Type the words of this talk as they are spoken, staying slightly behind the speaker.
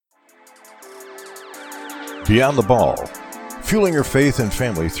Beyond the Ball, fueling your faith and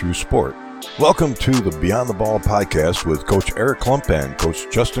family through sport. Welcome to the Beyond the Ball podcast with Coach Eric Klump and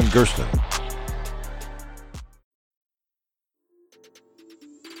Coach Justin Gersten.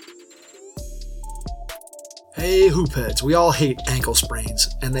 Hey Hoopheads, we all hate ankle sprains,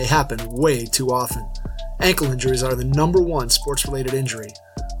 and they happen way too often. Ankle injuries are the number one sports-related injury.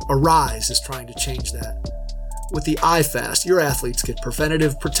 Arise is trying to change that. With the iFast, your athletes get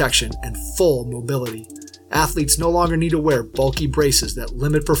preventative protection and full mobility. Athletes no longer need to wear bulky braces that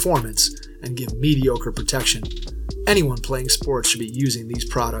limit performance and give mediocre protection. Anyone playing sports should be using these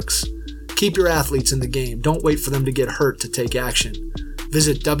products. Keep your athletes in the game. Don't wait for them to get hurt to take action.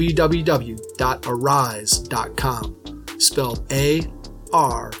 Visit www.aryse.com, spelled A-R-Y-S-E,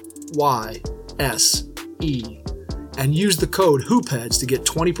 and use the code HOOPHEADS to get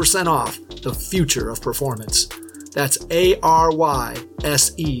 20% off the future of performance. That's ARYSE.com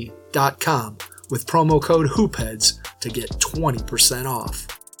with promo code HOOPHEADS to get 20% off.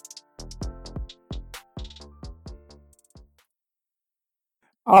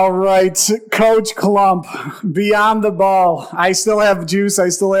 All right, Coach Klump, Beyond the Ball. I still have juice. I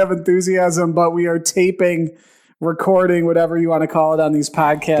still have enthusiasm, but we are taping, recording, whatever you want to call it on these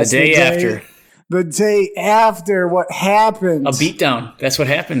podcasts. The day after. The day after what happened. A beatdown. That's what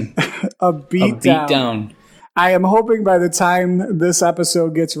happened. A beatdown. I am hoping by the time this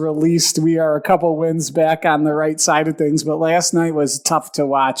episode gets released, we are a couple wins back on the right side of things. But last night was tough to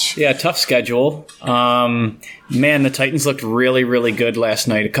watch. Yeah, tough schedule. Man, the Titans looked really, really good last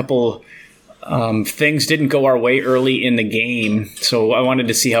night. A couple things didn't go our way early in the game. So I wanted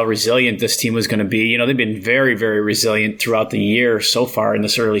to see how resilient this team was going to be. You know, they've been very, very resilient throughout the year so far in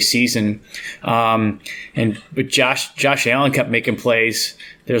this early season. But Josh Allen kept making plays.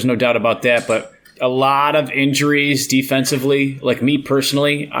 There's no doubt about that. But a lot of injuries defensively. Like me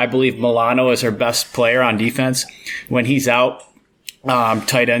personally, I believe Milano is our best player on defense. When he's out,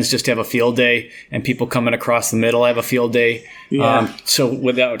 tight ends just have a field day, and people coming across the middle have a field day. Yeah. So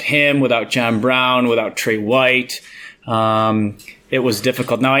without him, without John Brown, without Trey White, it was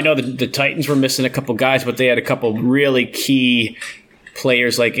difficult. Now, I know the Titans were missing a couple guys, but they had a couple really key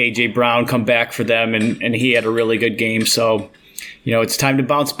players like A.J. Brown come back for them, and he had a really good game. So, you know, it's time to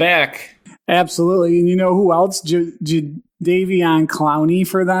bounce back. Absolutely. And you know who else? Jadeveon Clowney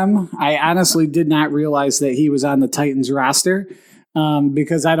for them. I honestly did not realize that he was on the Titans roster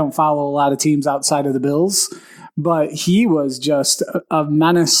because I don't follow a lot of teams outside of the Bills. But he was just a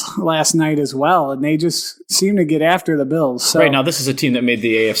menace last night as well, and they just seem to get after the Bills. So, right now, this is a team that made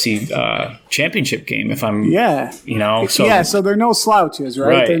the AFC championship game. So they're no slouches,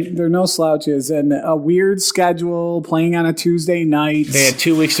 right? They're no slouches, and a weird schedule, playing on a Tuesday night. They had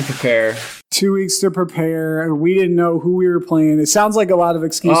 2 weeks to prepare. 2 weeks to prepare. We didn't know who we were playing. It sounds like a lot of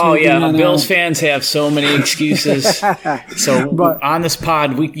excuses. Oh yeah, Bills fans have so many excuses. But on this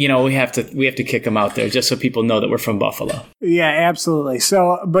pod, we have to kick them out there just so people know that we're from Buffalo. Yeah, absolutely.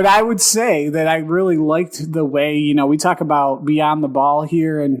 So, but I would say that I really liked the way, we talk about Beyond the Ball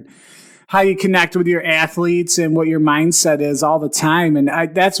here and how you connect with your athletes and what your mindset is all the time. And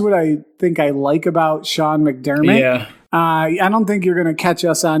that's what I think I like about Sean McDermott. Yeah. I don't think you're going to catch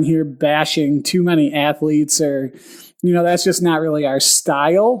us on here bashing too many athletes or, that's just not really our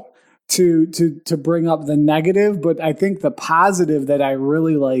style to bring up the negative. But I think the positive that I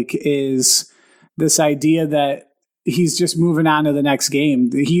really like is this idea that he's just moving on to the next game.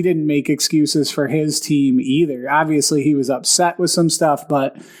 He didn't make excuses for his team either. Obviously, he was upset with some stuff,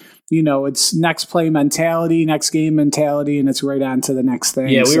 but it's next play mentality, next game mentality, and it's right on to the next thing.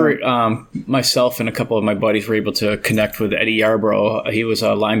 Yeah, we were, myself and a couple of my buddies were able to connect with Eddie Yarbrough. He was a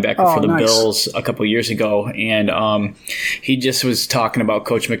linebacker for the Bills a couple of years ago, and he just was talking about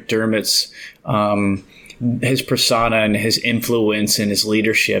Coach McDermott's his persona and his influence and his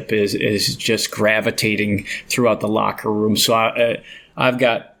leadership is just gravitating throughout the locker room. So I've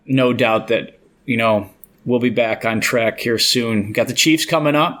got no doubt that, we'll be back on track here soon. Got the Chiefs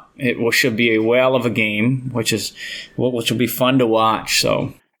coming up. It should be a whale of a game, which will be fun to watch.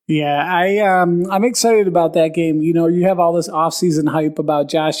 So yeah, I'm excited about that game. You have all this offseason hype about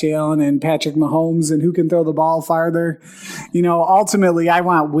Josh Allen and Patrick Mahomes and who can throw the ball farther. Ultimately, I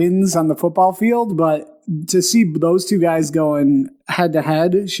want wins on the football field, but to see those two guys going head to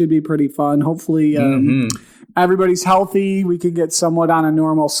head should be pretty fun. Hopefully, everybody's healthy. We can get somewhat on a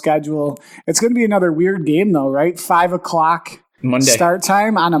normal schedule. It's going to be another weird game, though, right? 5:00 Monday start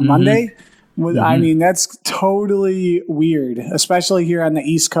time on a Monday. I mean, that's totally weird, especially here on the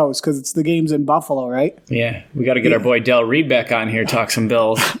East Coast because it's the games in Buffalo, right? Yeah, we got to get our boy Del Reed back on here, talk some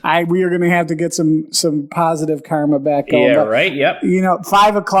Bills. We are going to have to get some positive karma back going. Yeah, right. Yep.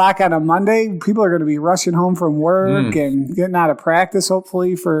 5 o'clock on a Monday, people are going to be rushing home from work and getting out of practice,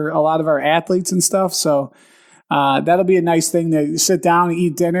 hopefully, for a lot of our athletes and stuff. So that'll be a nice thing to sit down,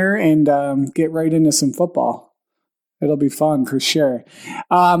 eat dinner, and get right into some football. It'll be fun for sure.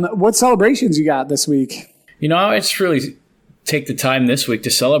 What celebrations you got this week? I just really take the time this week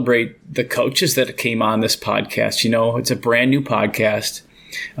to celebrate the coaches that came on this podcast. It's a brand new podcast.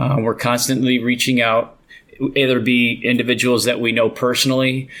 We're constantly reaching out, either be individuals that we know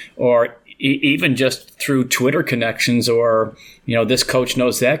personally or even just through Twitter connections or, this coach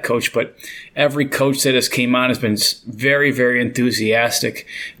knows that coach. But every coach that has came on has been very, very enthusiastic.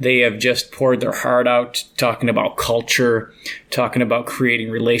 They have just poured their heart out, talking about culture, talking about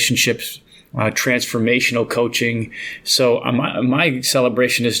creating relationships, transformational coaching. So my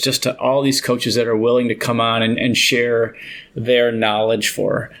celebration is just to all these coaches that are willing to come on and share their knowledge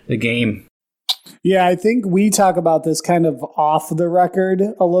for the game. Yeah, I think we talk about this kind of off the record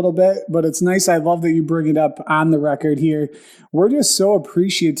a little bit, but it's nice. I love that you bring it up on the record here. We're just so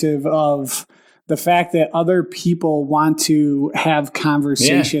appreciative of the fact that other people want to have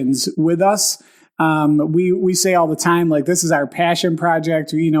conversations with us. We say all the time, like, this is our passion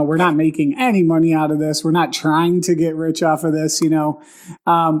project. We're not making any money out of this. We're not trying to get rich off of this,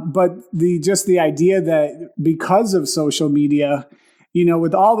 but the idea that because of social media,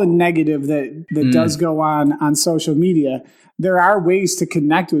 with all the negative that does go on social media, there are ways to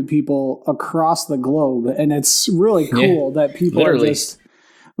connect with people across the globe. And it's really cool that people are just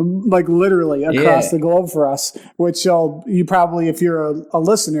literally across the globe for us, which you probably, if you're a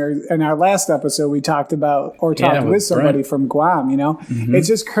listener, in our last episode, we talked about or talked with somebody Brent from Guam, It's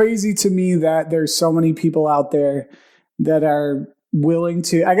just crazy to me that there's so many people out there that are willing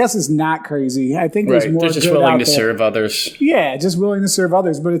to, I guess it's not crazy. I think there's more. They're just willing to serve others. Yeah, just willing to serve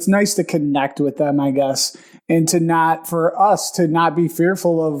others. But it's nice to connect with them, I guess, and for us to not be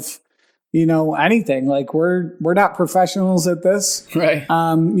fearful of, anything. Like we're not professionals at this. Right.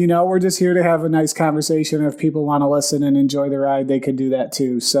 We're just here to have a nice conversation. If people want to listen and enjoy the ride, they could do that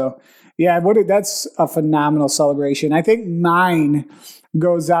too. So yeah, that's a phenomenal celebration. I think mine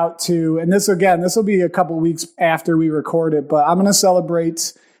goes out to, and this will be a couple weeks after we record it, but I'm going to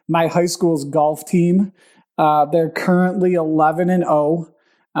celebrate my high school's golf team. They're currently 11-0.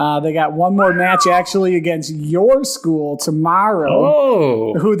 They got one more match actually against your school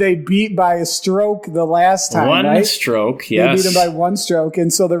tomorrow, who they beat by a stroke the last time. One stroke, yes. They beat them by one stroke.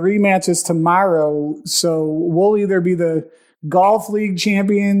 And so the rematch is tomorrow. So we'll either be the golf league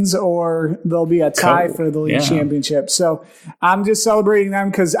champions or there'll be a tie for the league championship. So I'm just celebrating them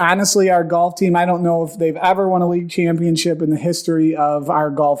because honestly, our golf team, I don't know if they've ever won a league championship in the history of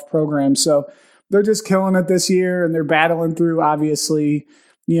our golf program. So they're just killing it this year, and they're battling through, obviously,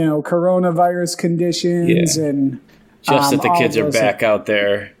 coronavirus conditions and just that the kids are back out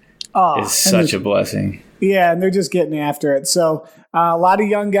there is such a blessing. Yeah, and they're just getting after it. So a lot of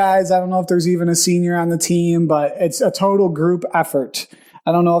young guys. I don't know if there's even a senior on the team, but it's a total group effort.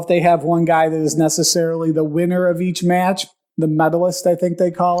 I don't know if they have one guy that is necessarily the winner of each match, the medalist, I think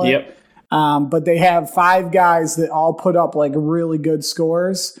they call it. Yep. But they have 5 guys that all put up really good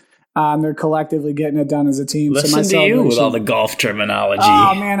scores. They're collectively getting it done as a team. Listen to you with all the golf terminology.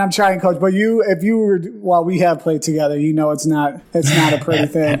 Oh man, I'm trying, Coach. But we have played together. It's not a pretty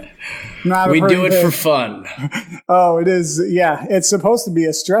thing. We do it for fun. Oh, it is. Yeah, it's supposed to be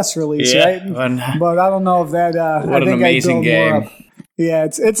a stress release, right? But I don't know if that. What an amazing game! Yeah,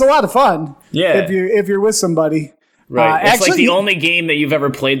 it's a lot of fun. Yeah, if you're with somebody. Right. It's like the only game that you've ever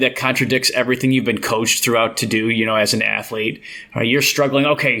played that contradicts everything you've been coached throughout to do, as an athlete. You're struggling.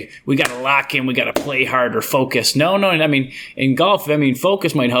 Okay, we got to lock in. We got to play harder, focus. No. I mean, in golf,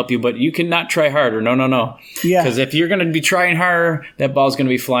 focus might help you, but you cannot try harder. No. Yeah. Because if you're going to be trying harder, that ball's going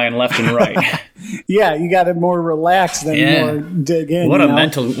to be flying left and right. Yeah, you got to more relax than more dig in. What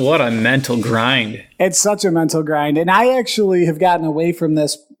a mental grind. It's such a mental grind. And I actually have gotten away from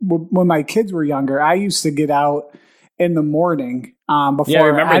this when my kids were younger. I used to get out in the morning before. Yeah, I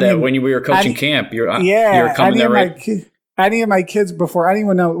remember that when we were coaching camp. You were coming there, right? Any of my kids, before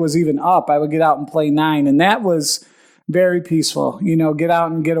anyone was even up, I would get out and play 9, and that was very peaceful. Get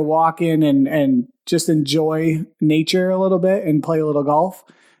out and get a walk in and just enjoy nature a little bit and play a little golf.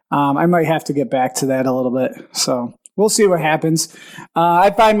 I might have to get back to that a little bit. So we'll see what happens.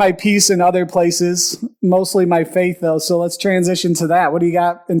 I find my peace in other places, mostly my faith, though. So let's transition to that. What do you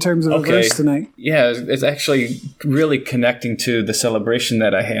got in terms of a verse tonight? Yeah, it's actually really connecting to the celebration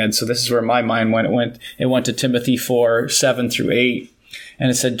that I had. So this is where my mind went. It went to Timothy 4:7-8.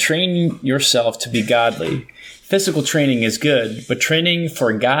 And it said, train yourself to be godly. Physical training is good, but training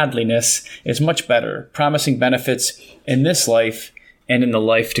for godliness is much better, promising benefits in this life and in the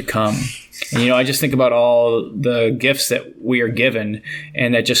life to come. And, I just think about all the gifts that we are given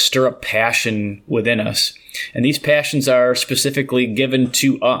and that just stir up passion within us. And these passions are specifically given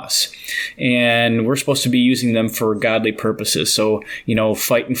to us. And we're supposed to be using them for godly purposes. So,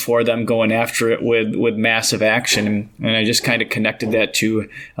 fighting for them, going after it with massive action. And I just kind of connected that to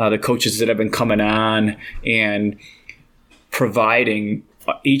the coaches that have been coming on and providing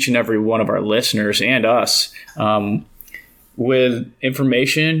each and every one of our listeners and us with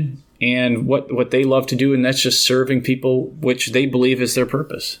information and what they love to do, and that's just serving people, which they believe is their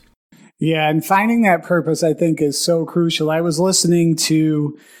purpose. Yeah, and finding that purpose, I think, is so crucial. I was listening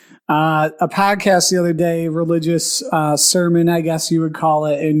to a podcast the other day, religious sermon, I guess you would call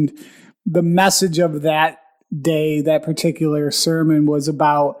it, and the message of that day, that particular sermon, was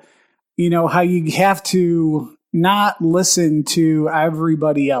about, how you have to not listen to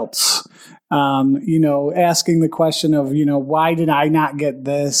everybody else. Asking the question of, why did I not get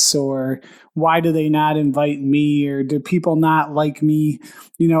this? Or why do they not invite me? Or do people not like me?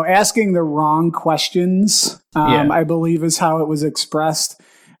 Asking the wrong questions, I believe is how it was expressed.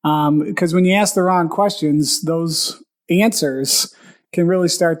 Because when you ask the wrong questions, those answers can really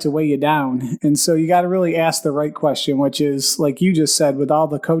start to weigh you down. And so you got to really ask the right question, which is, like you just said, with all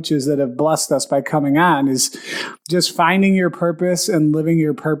the coaches that have blessed us by coming on, is just finding your purpose and living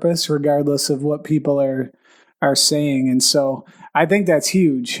your purpose regardless of what people are saying. And so I think that's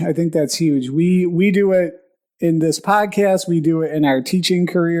huge. We do it in this podcast. We do it in our teaching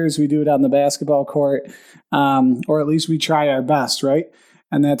careers. We do it on the basketball court, or at least we try our best, right?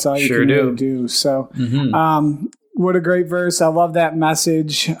 And that's all you can really do. So, what a great verse. I love that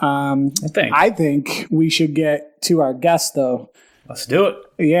message. I think we should get to our guest, though. Let's do it.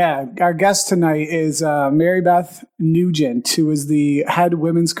 Yeah. Our guest tonight is Mary Beth Nugent, who is the head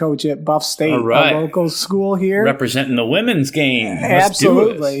women's coach at Buff State, a local school here. Representing the women's game.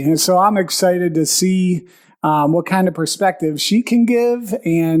 Absolutely. And so I'm excited to see what kind of perspective she can give,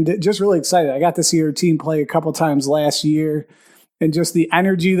 and just really excited. I got to see her team play a couple times last year. And just the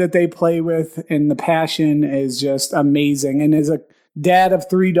energy that they play with and the passion is just amazing. And as a dad of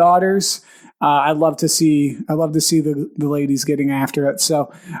 3 daughters, I love to see the ladies getting after it.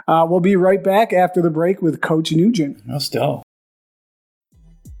 So we'll be right back after the break with Coach Nugent. Let's go.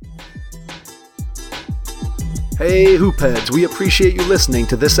 Hey, Hoopheads, we appreciate you listening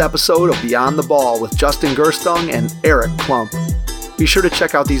to this episode of Beyond the Ball with Justin Gerstung and Eric Klump. Be sure to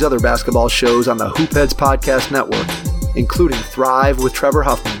check out these other basketball shows on the Hoopheads Podcast Network, including Thrive with Trevor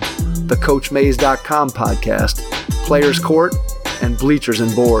Huffman, the CoachMaze.com podcast, Players Court, and Bleachers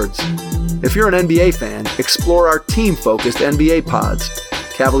and Boards. If you're an NBA fan, explore our team-focused NBA pods,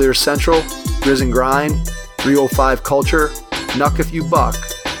 Cavaliers Central, Grizz and Grind, 305 Culture, Knuck If You Buck,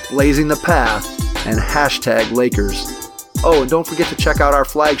 Blazing the Path, and Hashtag Lakers. Oh, and don't forget to check out our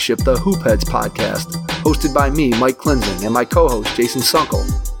flagship, the Hoopheads podcast, hosted by me, Mike Klinzing, and my co-host, Jason Sunkel,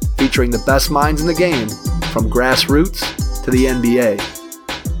 featuring the best minds in the game, from grassroots to the NBA.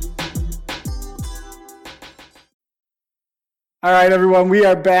 All right, everyone, we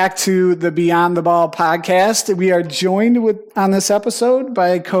are back to the Beyond the Ball podcast. We are joined on this episode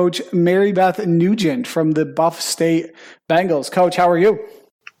by Coach Mary Beth Nugent from the Buff State Bengals. Coach, how are you?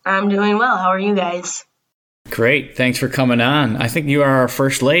 I'm doing well. How are you guys? Great. Thanks for coming on. I think you are our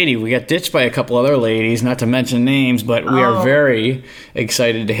first lady. We got ditched by a couple other ladies, not to mention names, but we are very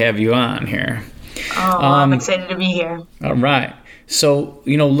excited to have you on here. I'm excited to be here. All right. So,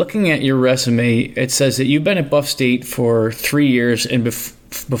 looking at your resume, it says that you've been at Buff State for 3 years, and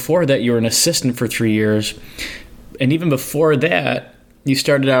before that, you were an assistant for 3 years. And even before that, you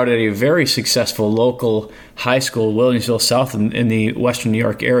started out at a very successful local high school, Williamsville South, in the Western New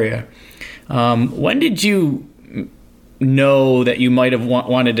York area. When did you know that you might have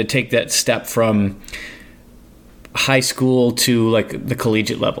wanted to take that step from high school to like the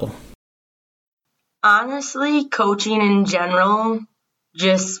collegiate level? Honestly, coaching in general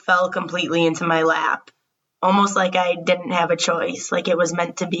just fell completely into my lap. Almost like I didn't have a choice, like it was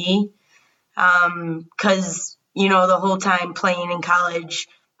meant to be. Because, the whole time playing in college,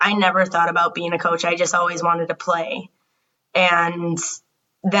 I never thought about being a coach. I just always wanted to play. And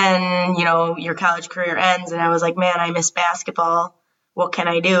then, your college career ends, and I was like, man, I miss basketball. what can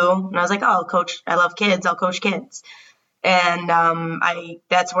I do? And I was like, oh, coach, I love kids. I'll coach kids. And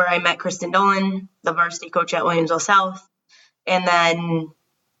that's where I met Kristen Dolan, the varsity coach at Williamsville South. And then,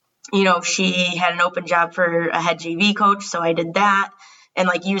 she had an open job for a head JV coach, so I did that. And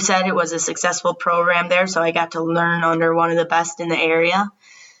like you said, it was a successful program there, so I got to learn under one of the best in the area.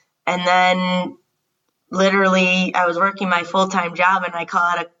 And then literally I was working my full-time job, and I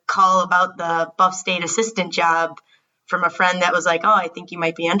got a call about the Buff State assistant job from a friend that was like, oh, I think you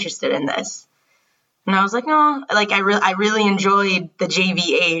might be interested in this. And I was like, no, like I really enjoyed the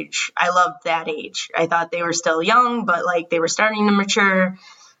JV age. I loved that age. I thought they were still young, but like they were starting to mature.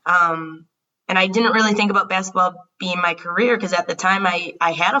 And I didn't really think about basketball being my career because at the time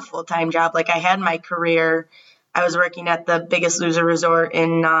I had a full-time job. Like I had my career. I was working at the Biggest Loser Resort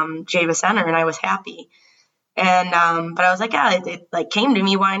in Java Center, and I was happy. And but I was like, yeah, it like came to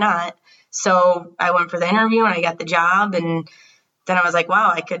me. Why not? So I went for the interview and I got the job. And then I was like,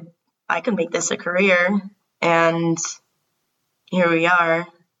 wow, I could make this a career. And here we are,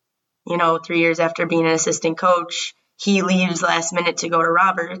 3 years after being an assistant coach. He leaves last minute to go to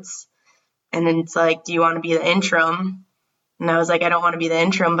Roberts. And then it's like, do you want to be the interim? And I was like, I don't want to be the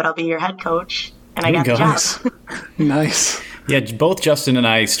interim, but I'll be your head coach. And I got the job. Nice. Yeah, both Justin and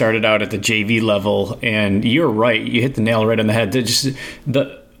I started out at the JV level, and you're right. You hit the nail right on the head.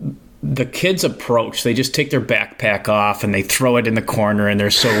 The kids' approach, they just take their backpack off and they throw it in the corner, and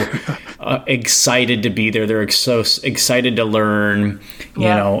they're so excited to be there. They're so excited to learn,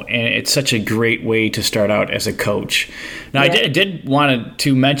 and it's such a great way to start out as a coach. Now, I did want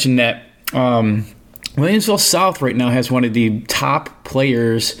to mention that Williamsville South right now has one of the top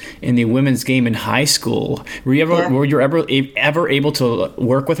players in the women's game in high school. Were you ever able to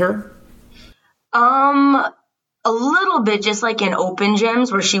work with her? A little bit, just like in open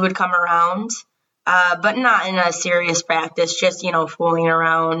gyms where she would come around, but not in a serious practice, just, fooling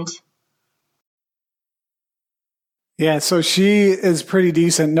around. Yeah, so she is pretty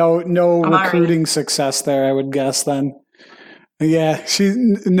decent. No recruiting success there, I would guess then. Yeah, she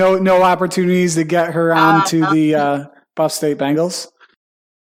no opportunities to get her onto the Buff State Bengals.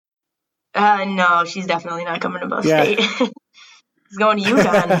 No, she's definitely not coming to Buff State. She's going to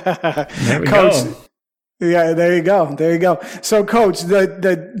UConn. There we Coach, go. Yeah, there you go. So, Coach,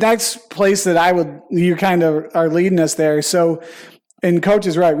 the next place that you kind of are leading us there. So, and Coach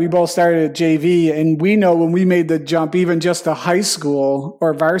is right. We both started at JV, and we know when we made the jump, even just to high school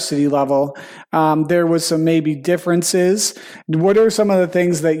or varsity level, there was some maybe differences. What are some of the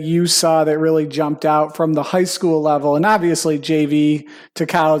things that you saw that really jumped out from the high school level? And obviously JV to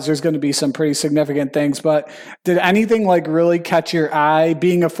college, there's going to be some pretty significant things, but did anything like really catch your eye,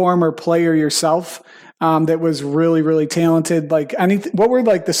 being a former player yourself, that was really, really talented? Like what were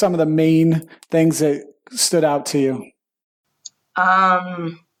like some of the main things that stood out to you?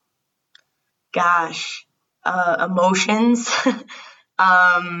 Emotions.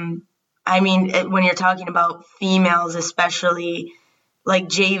 I mean, when you're talking about females, especially like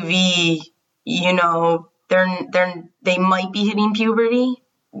JV, they might be hitting puberty.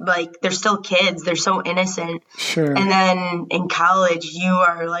 Like they're still kids. They're so innocent. Sure. And then in college, you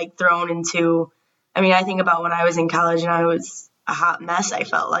are like thrown into, I think about when I was in college and I was a hot mess, I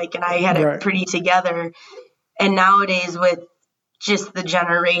felt like, and I had it pretty together. And nowadays with just the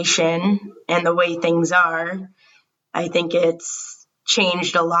generation and the way things are, I think it's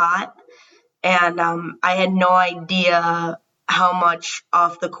changed a lot. And I had no idea how much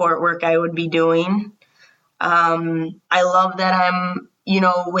off the court work I would be doing. I love that I'm,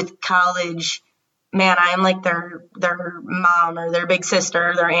 with college, man, I am like their mom or their big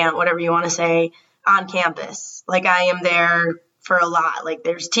sister, or their aunt, whatever you want to say, on campus. Like I am there for a lot. Like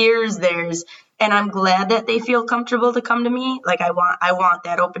there's tears, and I'm glad that they feel comfortable to come to me. Like I want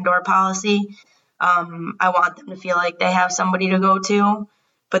that open door policy. I want them to feel like they have somebody to go to.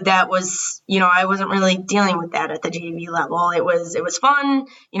 But that was, I wasn't really dealing with that at the JV level. It was fun.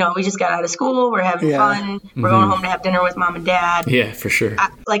 We just got out of school. We're having fun. We're going home to have dinner with mom and dad. Yeah, for sure.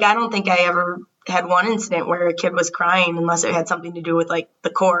 I don't think I ever had one incident where a kid was crying unless it had something to do with like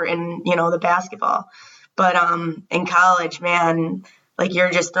the court and, the basketball. But in college, man, like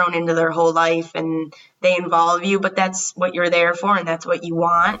you're just thrown into their whole life and they involve you, but that's what you're there for and that's what you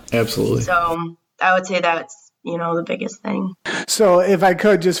want. Absolutely. So I would say that's, the biggest thing. So if I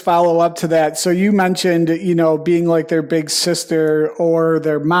could just follow up to that. So you mentioned, being like their big sister or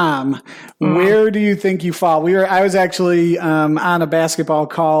their mom. Mm-hmm. Where do you think you fall? I was actually on a basketball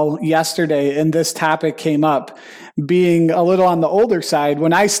call yesterday and this topic came up. being a little on the older side,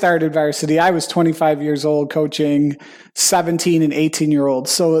 when I started varsity, I was 25 years old coaching 17 and 18-year-olds.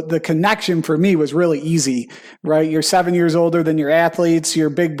 So the connection for me was really easy, right? You're 7 years older than your athletes, your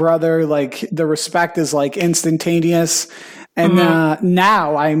big brother, like the respect is like instantaneous. And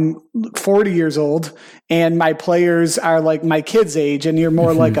now I'm 40 years old and my players are like my kids' age and you're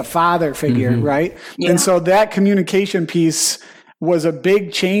more like a father figure, right? Yeah. And so that communication piece was a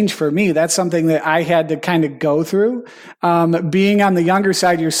big change for me. That's something that I had to kind of go through. Being on the younger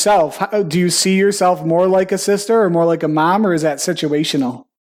side yourself, do you see yourself more like a sister or more like a mom, or is that situational?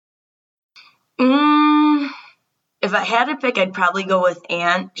 If I had to pick, I'd probably go with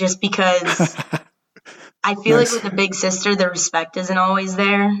aunt, just because I feel like with a big sister, the respect isn't always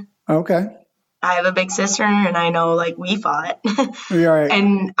there. Okay. I have a big sister and I know like we fought. You're right.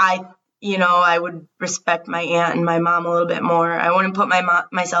 And I would respect my aunt and my mom a little bit more. I wouldn't put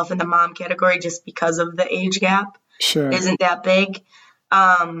myself in the mom category just because of the age gap. Sure. Isn't that big.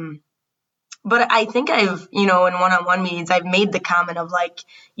 But I think I've, in one-on-one meetings, I've made the comment of like,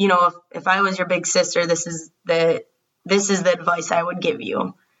 if I was your big sister, this is the advice I would give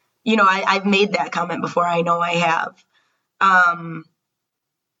you. I've made that comment before. I know I have.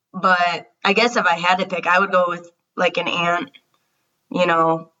 But I guess if I had to pick, I would go with like an aunt.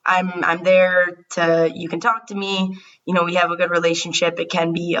 I'm there you can talk to me. We have a good relationship. It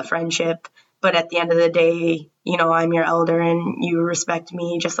can be a friendship. But at the end of the day, I'm your elder and you respect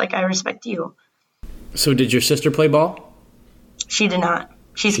me just like I respect you. So did your sister play ball? She did not.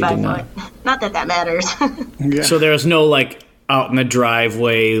 She's 5 foot. Not that matters. Yeah. So there was no like out in the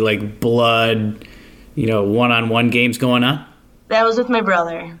driveway, like blood, one-on-one games going on? That was with my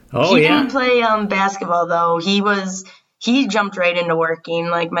brother. Oh, he didn't play basketball, though. He jumped right into working.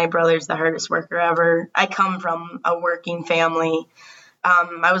 Like, my brother's the hardest worker ever. I come from a working family.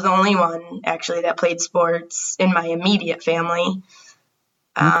 I was the only one, actually, that played sports in my immediate family.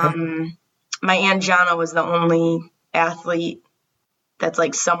 Okay. My Aunt Jana was the only athlete that's,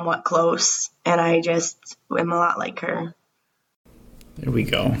 like, somewhat close, and I just am a lot like her. There we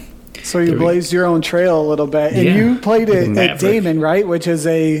go. So you blazed your own trail a little bit, and you played at Damon, right? Which is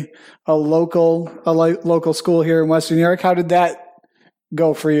a local school here in Western New York. How did that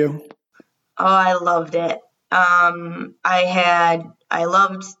go for you? Oh, I loved it. I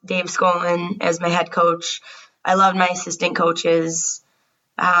loved Dave Skolin as my head coach. I loved my assistant coaches.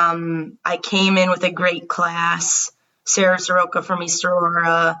 I came in with a great class. Sarah Soroka from East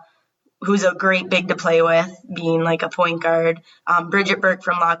Aurora, who's a great big to play with, being like a point guard. Bridget Burke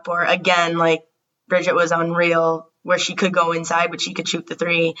from Lockport. Again, like Bridget was unreal where she could go inside, but she could shoot the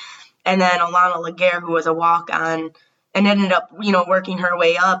three. And then Alana Laguerre, who was a walk-on and ended up, working her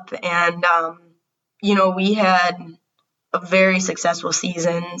way up. And, we had a very successful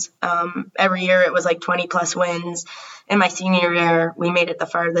seasons. Every year it was like 20 plus wins. In my senior year, we made it the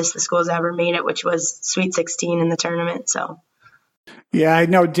farthest the school's ever made it, which was Sweet 16 in the tournament. So. Yeah, I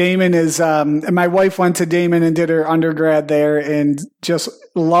know Damon is, my wife went to Damon and did her undergrad there and just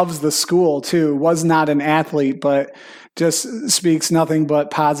loves the school too. Was not an athlete, but just speaks nothing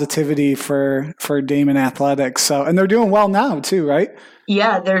but positivity for Damon Athletics. So, and they're doing well now too, right?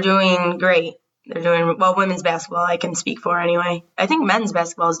 Yeah, they're doing great. They're doing well. Women's basketball, I can speak for anyway. I think men's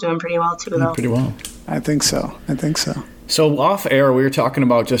basketball is doing pretty well too, though. Pretty well. I think so. So off air, we were talking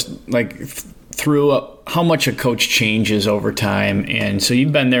about just like through how much a coach changes over time. And so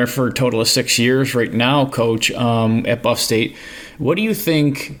you've been there for a total of 6 years right now, Coach, at Buff State. What do you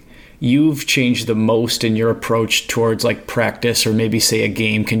think you've changed the most in your approach towards like practice or maybe say a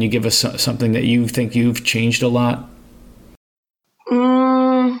game? Can you give us something that you think you've changed a lot?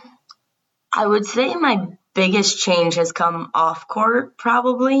 I would say my biggest change has come off court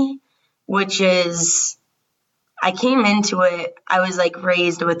probably, which is I came into it, I was like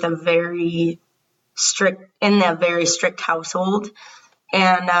raised with a very strict household.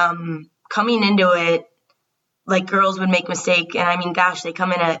 And coming into it, like girls would make mistakes. And I mean, gosh, they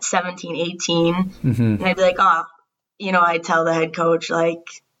come in at 17, 18. Mm-hmm. And I'd be like, I'd tell the head coach, like,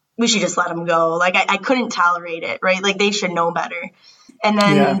 we should just let them go. Like I couldn't tolerate it, right? Like they should know better. And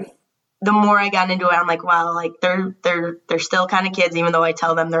then the more I got into it, I'm like, wow, like they're still kind of kids, even though I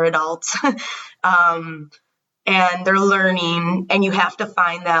tell them they're adults. And they're learning, and you have to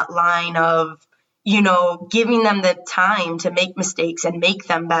find that line of, giving them the time to make mistakes and make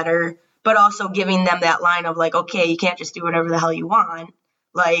them better, but also giving them that line of like, okay, you can't just do whatever the hell you want.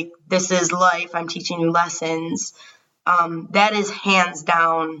 Like, this is life. I'm teaching you lessons. That is hands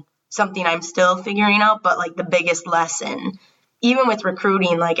down something I'm still figuring out, but like the biggest lesson, even with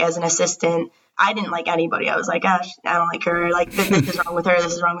recruiting, like as an assistant, I didn't like anybody. I was like, gosh, I don't like her. Like this is wrong with her.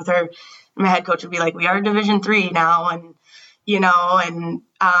 This is wrong with her. my head coach would be like, we are Division III now. And,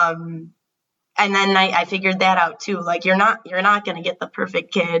 and then I figured that out too. Like, you're not going to get the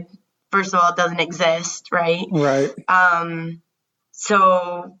perfect kid. First of all, it doesn't exist. Right. Right.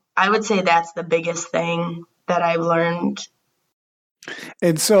 So I would say that's the biggest thing that I've learned.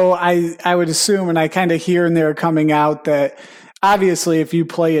 And so I would assume, and I kind of hear in there coming out, that obviously if you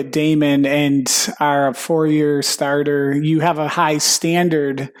play at Damon and are a 4-year starter, you have a high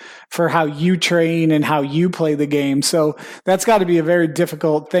standard for how you train and how you play the game. So that's got to be a very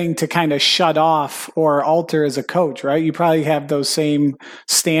difficult thing to kind of shut off or alter as a coach, right? You probably have those same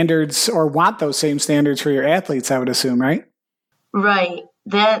standards or want those same standards for your athletes, I would assume, right? Right.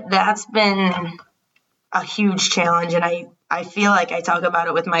 That's been a huge challenge. And I feel like I talk about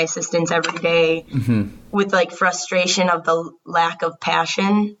it with my assistants every day, with like frustration of the lack of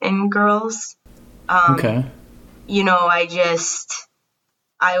passion in girls. Okay.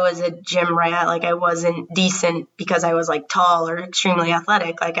 I was a gym rat. Like, I wasn't decent because I was like tall or extremely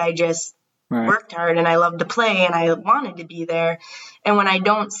athletic. Like, I just worked hard and I loved to play and I wanted to be there. And when I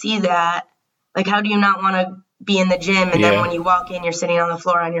don't see that, like, how do you not want to be in the gym? And then when you walk in, you're sitting on the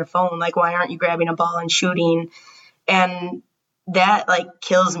floor on your phone. Like, why aren't you grabbing a ball and shooting? And that like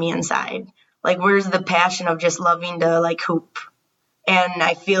kills me inside. Like, where's the passion of just loving to like hoop? And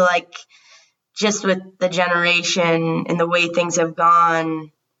I feel like just with the generation and the way things have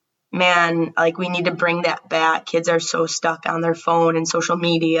gone, man, like, we need to bring that back. Kids are so stuck on their phone and social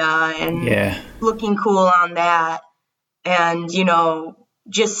media and looking cool on that. And,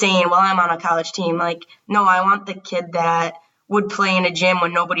 just saying, well, I'm on a college team. Like, no, I want the kid that would play in a gym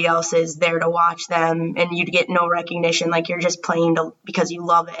when nobody else is there to watch them and you'd get no recognition. Like, you're just playing because you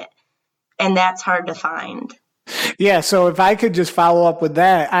love it. And that's hard to find. Yeah. So if I could just follow up with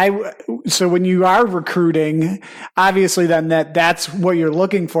that, so when you are recruiting, obviously then that's what you're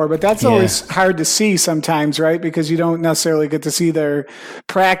looking for, but that's always hard to see sometimes, right? Because you don't necessarily get to see their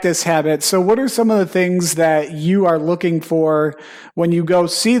practice habits. So what are some of the things that you are looking for when you go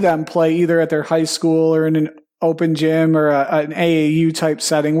see them play, either at their high school or in an open gym or an AAU type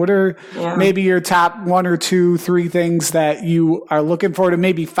setting? What are maybe your top 1 or 2, 3 things that you are looking for to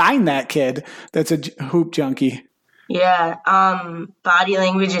maybe find that kid that's a hoop junkie? Yeah. Body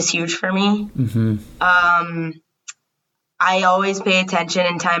language is huge for me. I always pay attention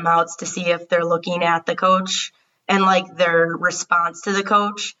in timeouts to see if they're looking at the coach and like their response to the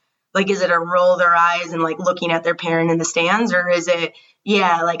coach. Like, is it a roll their eyes and like looking at their parent in the stands, or is it,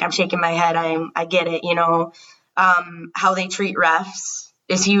 like, I'm shaking my head, I get it, how they treat refs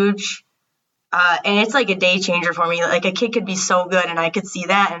is huge. And it's like a day changer for me. Like, a kid could be so good and I could see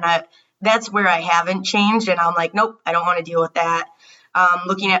that, and that's where I haven't changed. And I'm like, nope, I don't want to deal with that.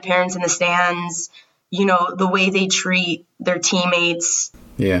 Looking at parents in the stands, the way they treat their teammates.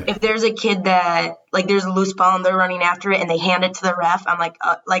 Yeah. If there's a kid that, like, there's a loose ball and they're running after it and they hand it to the ref, I'm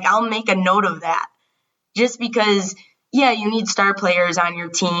like, I'll make a note of that. Just because, you need star players on your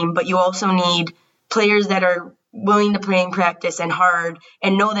team, but you also need players that are willing to play in practice and hard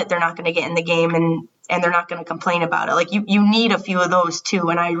and know that they're not going to get in the game and they're not going to complain about it. Like, you need a few of those too.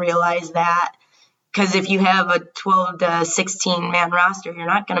 And I realize that, because if you have a 12 to 16 man roster, you're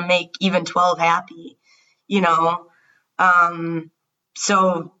not going to make even 12 happy,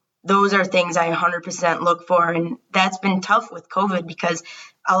 So those are things I 100% look for. And that's been tough with COVID because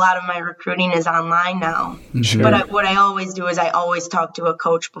a lot of my recruiting is online now. Sure. But what I always do is I always talk to a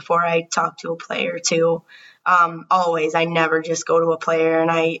coach before I talk to a player too. Always. I never just go to a player, and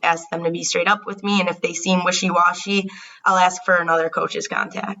I ask them to be straight up with me. And if they seem wishy-washy, I'll ask for another coach's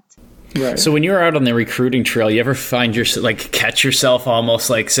contact. Right. So when you're out on the recruiting trail, you ever find catch yourself almost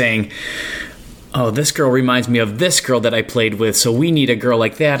like saying, oh, this girl reminds me of this girl that I played with, so we need a girl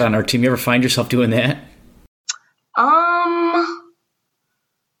like that on our team? You ever find yourself doing that?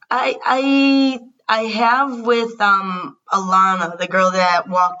 I have with Alana, the girl that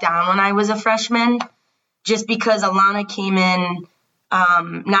walked down when I was a freshman, just because Alana came in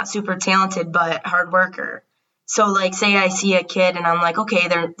not super talented, but hard worker. So, like, say I see a kid and I'm like, okay,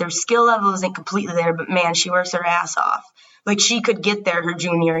 their skill level isn't completely there, but man, she works her ass off. Like, she could get there her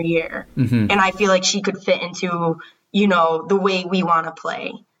junior year. And I feel like she could fit into, the way we want to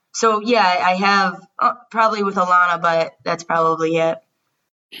play. So, I have probably with Alana, but that's probably it.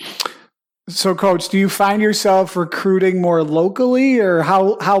 So, Coach, do you find yourself recruiting more locally, or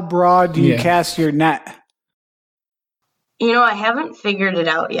how broad do you cast your net? I haven't figured it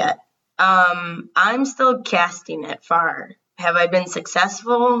out yet. I'm still casting it far. Have I been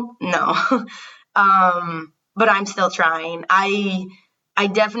successful? No. But I'm still trying. I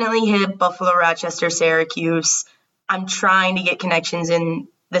definitely hit Buffalo, Rochester, Syracuse. I'm trying to get connections in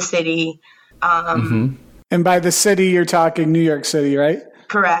the city. And by the city, you're talking New York City, right?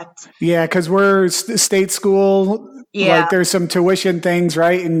 Correct. Yeah, because we're state school. Yeah. Like there's some tuition things,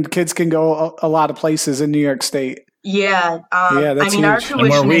 right? And kids can go a lot of places in New York State. Yeah. That's our huge. tuition And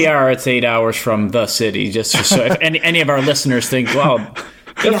where we are, it's 8 hours from the city. Just so if any of our listeners think, well,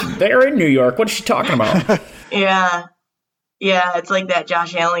 they're in New York, what is she talking about? Yeah. Yeah, it's like that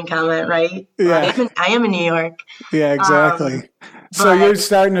Josh Allen comment, right? Yeah. I am in New York. Yeah, exactly. So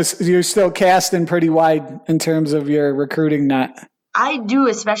you're still casting pretty wide in terms of your recruiting net. I do,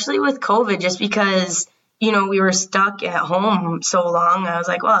 especially with COVID, just because, we were stuck at home so long. I was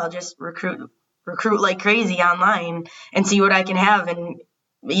like, well, I'll just recruit like crazy online and see what I can have. And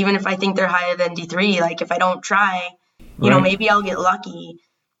even if I think they're higher than D3, like if I don't try, maybe I'll get lucky.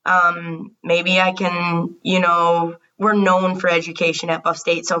 Maybe I can, we're known for education at Buff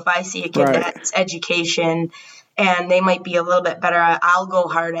State. So if I see a kid that's education and they might be a little bit better, I'll go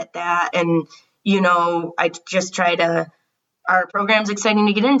hard at that. And, I just try to, our program's exciting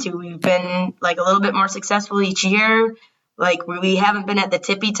to get into. We've been like a little bit more successful each year. Like we haven't been at the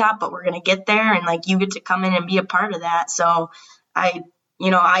tippy top, but we're going to get there. And like you get to come in and be a part of that. So I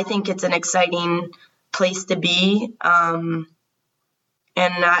think it's an exciting place to be. And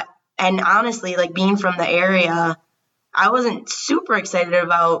honestly, like being from the area, I wasn't super excited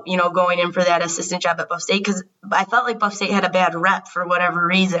about, going in for that assistant job at Buff State because I felt like Buff State had a bad rep for whatever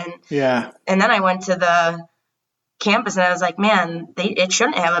reason. Yeah. And then I went to the campus and I was like, man, it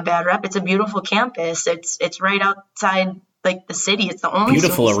shouldn't have a bad rep. It's a beautiful campus. It's right outside like the city. It's the only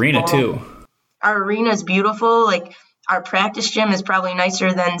beautiful arena too. Our arena is beautiful. Like our practice gym is probably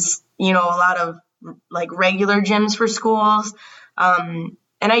nicer than, a lot of like regular gyms for schools. And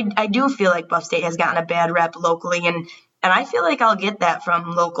I do feel like Buff State has gotten a bad rep locally. And I feel like I'll get that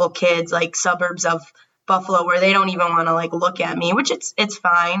from local kids, like suburbs of Buffalo, where they don't even want to like look at me, which it's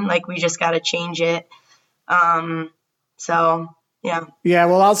fine. Like we just got to change it. So yeah. Yeah.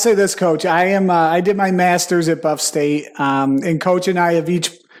 Well, I'll say this, Coach, I did my master's at Buff State, and Coach and I have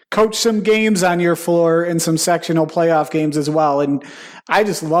each coached some games on your floor and some sectional playoff games as well. And I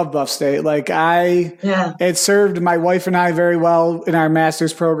just love Buff State. Like it served my wife and I very well in our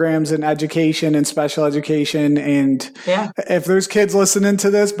master's programs in education and special education. And if there's kids listening to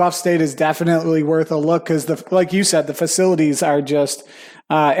this, Buff State is definitely worth a look because like you said, the facilities are just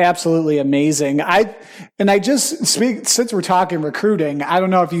absolutely amazing. Since we're talking recruiting, I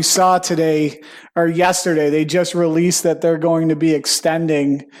don't know if you saw today or yesterday, they just released that they're going to be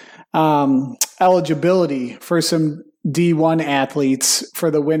extending eligibility for some D1 athletes for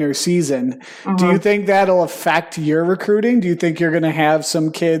the winter season. Mm-hmm. Do you think that'll affect your recruiting? Do you think you're going to have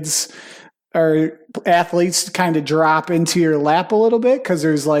some kids or athletes kind of drop into your lap a little bit because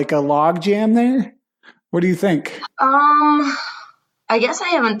there's like a log jam there? What do you think? I guess I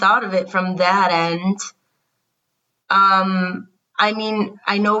haven't thought of it from that end. I mean,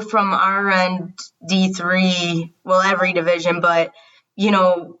 I know from our end, D3, well, every division, but,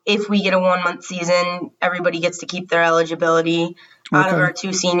 if we get a 1 month season, everybody gets to keep their eligibility. Okay. Out of our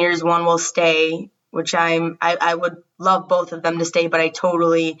 2 seniors, 1 will stay, which I would love both of them to stay, but I told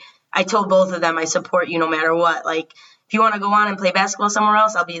both of them I support you no matter what. Like, if you want to go on and play basketball somewhere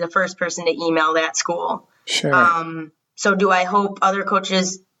else, I'll be the first person to email that school. Sure. So do I hope other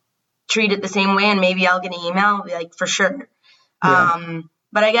coaches treat it the same way and maybe I'll get an email? Like, for sure. Yeah.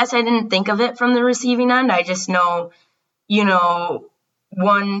 But I guess I didn't think of it from the receiving end. I just know,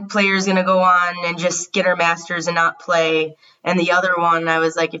 one player is going to go on and just get her master's and not play. And the other one, I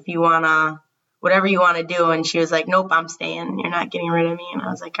was like, if you want to, whatever you want to do. And she was like, nope, I'm staying. You're not getting rid of me. And I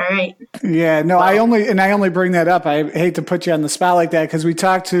was like, all right. Yeah, no, I only bring that up. I hate to put you on the spot like that because we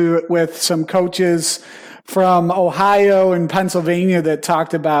talked with some coaches from Ohio and Pennsylvania that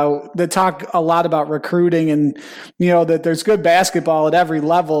talk a lot about recruiting and, that there's good basketball at every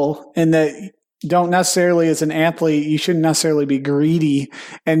level and that don't necessarily, as an athlete, you shouldn't necessarily be greedy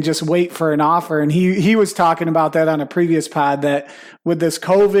and just wait for an offer. And he was talking about that on a previous pod that with this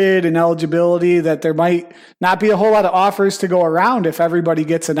COVID and eligibility that there might not be a whole lot of offers to go around if everybody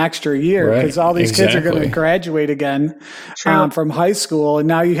gets an extra year because all these kids are going to graduate again from high school. And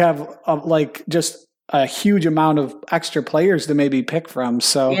now you have just a huge amount of extra players to maybe pick from.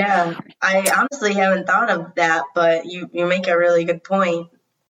 So yeah, I honestly haven't thought of that, but you make a really good point.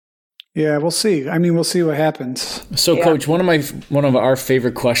 Yeah, we'll see. I mean, we'll see what happens. So, Coach, one of our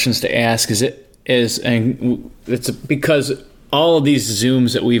favorite questions to ask and it's because all of these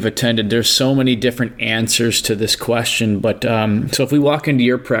Zooms that we've attended, there's so many different answers to this question. But so if we walk into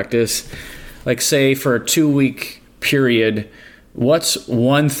your practice, like say for a 2-week period, what's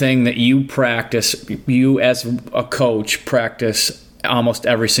one thing that you as a coach practice almost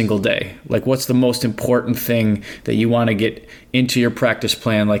every single day? Like, what's the most important thing that you want to get into your practice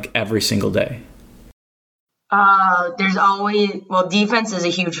plan, like, every single day? There's always, defense is a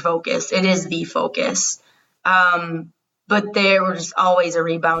huge focus. It is the focus. But there's always a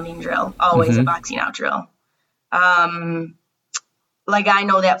rebounding drill, always a boxing out drill. Like, I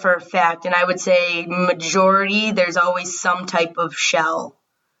know that for a fact, and I would say majority, there's always some type of shell.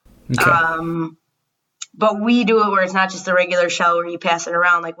 Okay. But we do it where it's not just the regular shell where you pass it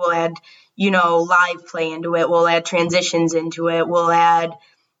around. Like, we'll add, live play into it. We'll add transitions into it. We'll add,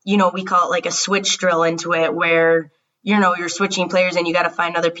 we call it like a switch drill into it where, you're switching players and you got to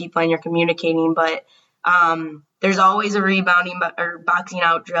find other people and you're communicating. But there's always a rebounding or boxing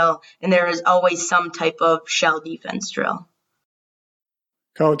out drill, and there is always some type of shell defense drill.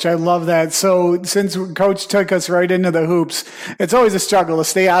 Coach, I love that. So since Coach took us right into the hoops, it's always a struggle to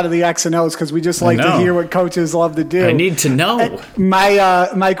stay out of the X and O's because we just like to hear what coaches love to do. I need to know.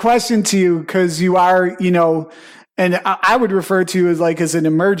 My question to you, because you are, and I would refer to you as an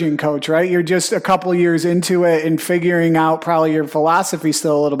emerging coach, right? You're just a couple years into it and figuring out probably your philosophy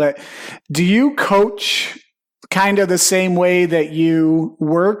still a little bit. Do you coach kind of the same way that you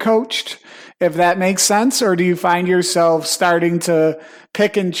were coached, if that makes sense? Or do you find yourself starting to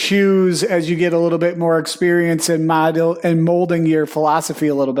pick and choose as you get a little bit more experience in molding your philosophy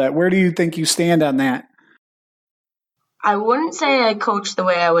a little bit? Where do you think you stand on that? I wouldn't say I coached the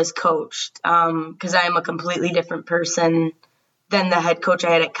way I was coached, because I am a completely different person than the head coach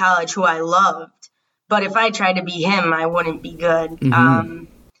I had at college, who I loved. But if I tried to be him, I wouldn't be good.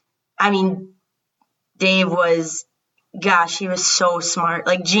 Dave was, he was so smart,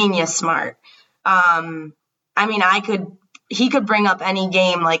 like genius smart. He could bring up any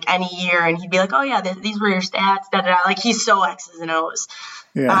game, like any year, and he'd be like, oh yeah, these were your stats, da-da-da. Like, he's so X's and O's.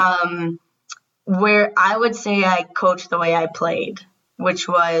 Yeah. Where I would say I coached the way I played, which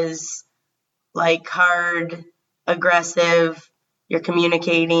was like hard, aggressive, you're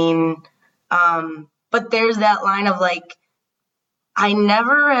communicating. But there's that line of like, I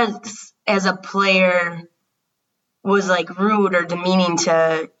never as a player was like rude or demeaning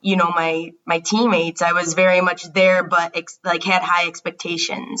to, my teammates. I was very much there, but had high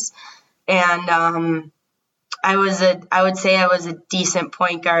expectations. And, I would say I was a decent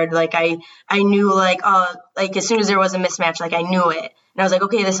point guard. Like, I knew as soon as there was a mismatch, like, I knew it. And I was like,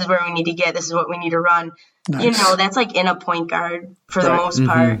 okay, this is where we need to get, this is what we need to run. Nice. That's like in a point guard for the most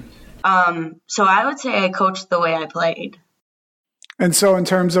part. So I would say I coached the way I played. And so in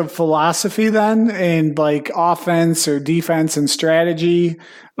terms of philosophy then, and like offense or defense and strategy,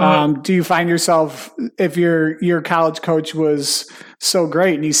 do you find yourself, if your college coach was so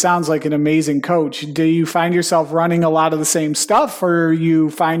great and he sounds like an amazing coach, do you find yourself running a lot of the same stuff, or are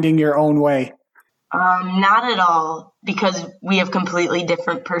you finding your own way? Not at all, because we have completely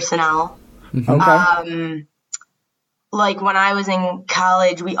different personnel. Okay. Like when I was in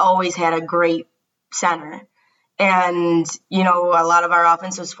college, we always had a great center. And, a lot of our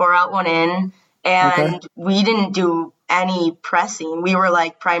offense was 4 out, 1 in, and we didn't do any pressing. We were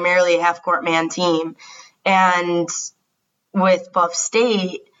like primarily a half-court man team. And with Buff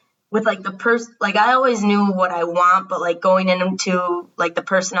State, with like I always knew what I want, but like going into like the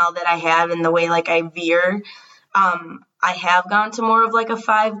personnel that I have and the way like I veer, I have gone to more of like a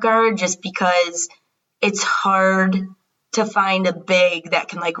 5 guard just because it's hard to find a big that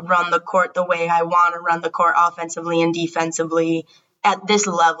can like run the court the way I want to run the court offensively and defensively at this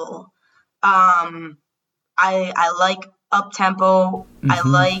level. I like up tempo. I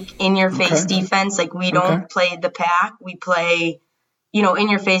like in your face defense. Like, we don't play the pack. We play, in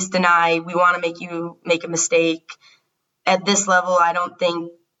your face deny. We want to make you make a mistake. At this level, I don't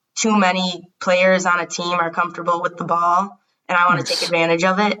think too many players on a team are comfortable with the ball, and I want to take advantage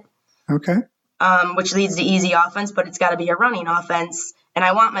of it. Okay. Which leads to easy offense, but it's got to be a running offense. And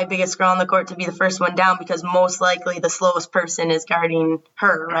I want my biggest girl on the court to be the first one down, because most likely the slowest person is guarding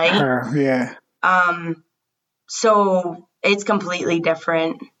her, right? Her, yeah. So it's completely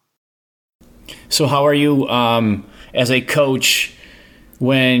different. So how are you as a coach?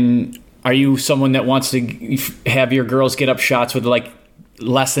 Are you someone that wants to have your girls get up shots with like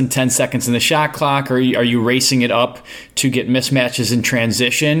less than 10 seconds in the shot clock, or are you racing it up to get mismatches in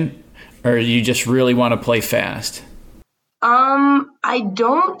transition? Or you just really want to play fast? I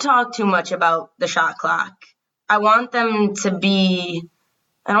don't talk too much about the shot clock. I want them to be,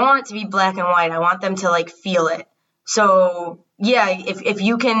 I don't want it to be black and white. I want them to like feel it. So yeah, if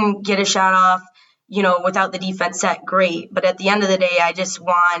you can get a shot off, without the defense set, great. But at the end of the day, I just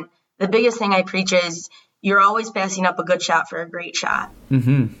want, the biggest thing I preach is you're always passing up a good shot for a great shot.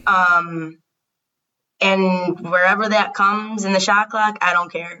 And wherever that comes in the shot clock, I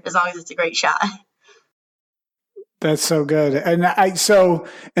don't care as long as it's a great shot. That's so good. And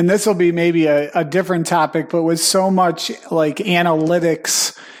and this will be maybe a different topic, but with so much like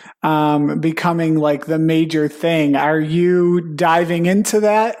analytics becoming like the major thing, are you diving into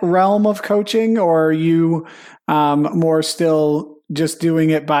that realm of coaching, or are you more still just doing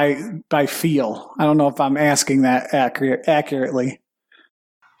it by feel? I don't know if I'm asking that accurately.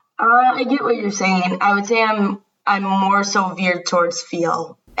 I get what you're saying. I would say I'm more so veered towards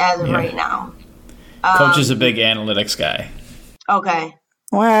feel as of right now. Coach is a big analytics guy. Okay.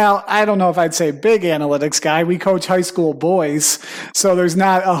 Well, I don't know if I'd say big analytics guy. We coach high school boys, so there's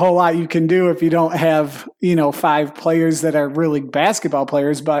not a whole lot you can do if you don't have, 5 players that are really basketball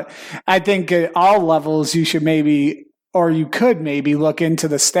players. But I think at all levels you should you could maybe look into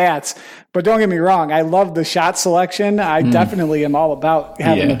the stats. But don't get me wrong, I love the shot selection. I definitely am all about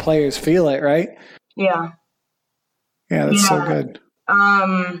having the players feel it, right? Yeah. Yeah, that's so good.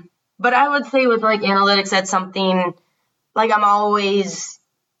 But I would say with like analytics, that's something like I'm always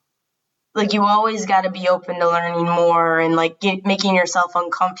like, you always got to be open to learning more and like making yourself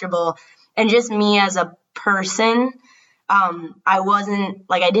uncomfortable. And just me as a person,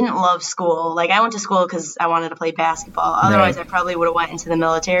 I didn't love school. Like I went to school because I wanted to play basketball. Otherwise, I probably would have went into the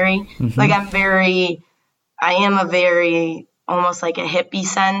military. Mm-hmm. Like I am a very almost like a hippie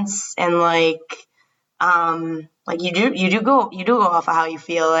sense, and like you do go off of how you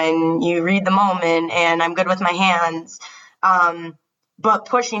feel and you read the moment, and I'm good with my hands. But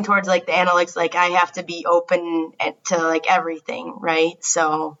pushing towards like the analytics, like I have to be open to like everything, right?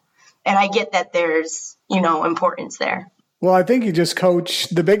 So, and I get that there's, importance there. Well, I think you just coach.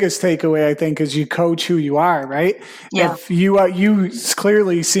 The biggest takeaway, I think, is you coach who you are, right? Yeah. If you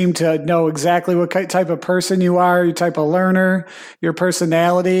clearly seem to know exactly what type of person you are, your type of learner, your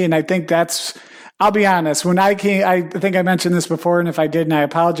personality. And I think I'll be honest, when I came, I think I mentioned this before, and if I didn't, I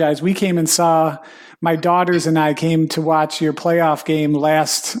apologize. We came and saw, my daughters and I came to watch your playoff game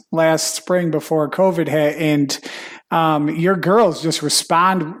last spring before COVID hit, and your girls just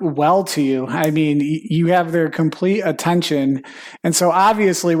respond well to you. I mean, you have their complete attention. And so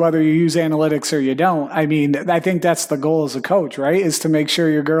obviously, whether you use analytics or you don't, I mean, I think that's the goal as a coach, right? Is to make sure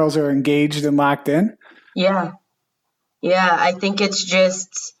your girls are engaged and locked in. Yeah. Yeah. I think it's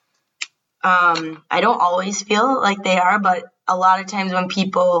just, I don't always feel like they are, but a lot of times when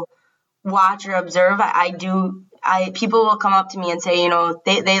people watch or observe, people will come up to me and say,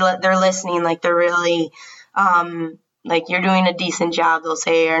 they're listening, like they're really, like you're doing a decent job, they'll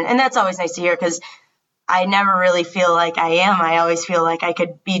say, and that's always nice to hear, because I never really feel like I am. I always feel like I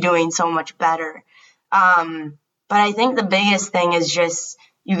could be doing so much better. But I think the biggest thing is just,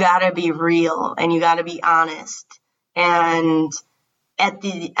 you gotta be real and you gotta be honest. And at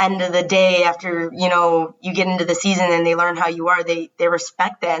the end of the day, after, you get into the season and they learn how you are, they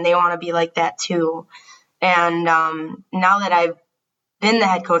respect that and they want to be like that too. And now that I've been the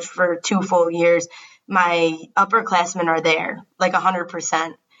head coach for 2 full years, my upperclassmen are there, like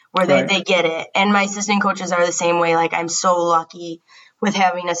 100%, where they get it. And my assistant coaches are the same way. Like, I'm so lucky with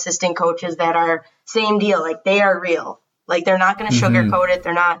having assistant coaches that are same deal. Like, they are real. Like, they're not going to sugarcoat it.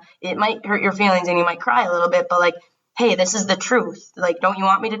 It might hurt your feelings and you might cry a little bit, but like, hey, this is the truth. Like, don't you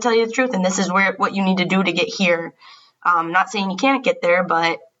want me to tell you the truth? And this is what you need to do to get here. Not saying you can't get there,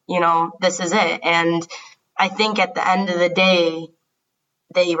 but this is it. And I think at the end of the day,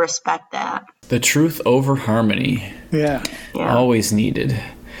 they respect that. The truth over harmony. Yeah. Always needed.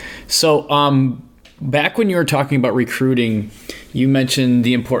 So, back when you were talking about recruiting, you mentioned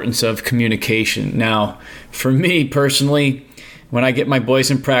the importance of communication. Now, for me personally, when I get my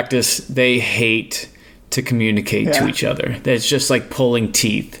boys in practice, they hate to communicate to each other. That's just like pulling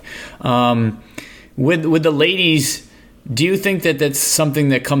teeth. With the ladies, do you think that that's something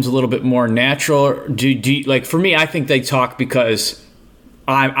that comes a little bit more natural? Or do you, like, for me, I think they talk because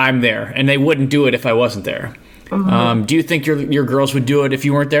I'm there, and they wouldn't do it if I wasn't there. Mm-hmm. Do you think your girls would do it if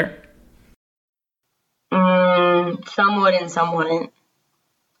you weren't there? Some would and some wouldn't.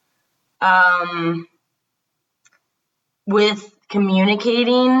 With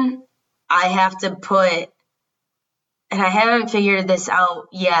communicating, I have to put, and I haven't figured this out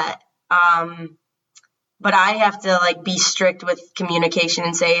yet, but I have to like be strict with communication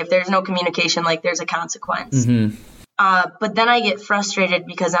and say, if there's no communication, like there's a consequence. Mm-hmm. But then I get frustrated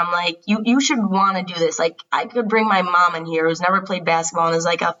because I'm like, you should want to do this. Like, I could bring my mom in here who's never played basketball and is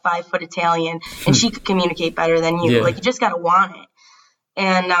like a 5-foot Italian, and she could communicate better than you. Yeah. Like, you just got to want it.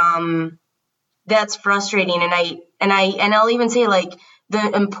 And that's frustrating. And I'll even say, like,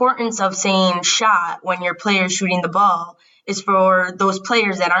 the importance of saying shot when your player's shooting the ball is for those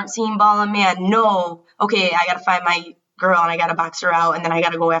players that aren't seeing ball and man know, okay, I got to find my girl and I got to box her out and then I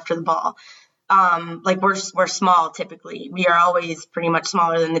got to go after the ball. Like we're small typically. We are always pretty much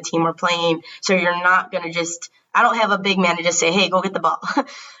smaller than the team we're playing. So you're not going to I don't have a big man to just say, hey, go get the ball.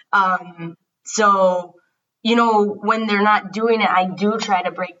 So, when they're not doing it, I do try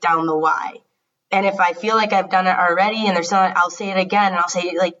to break down the why. And if I feel like I've done it already and there's not, I'll say it again and I'll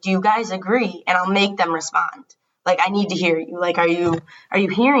say, like, do you guys agree? And I'll make them respond. Like, I need to hear you. Like, are you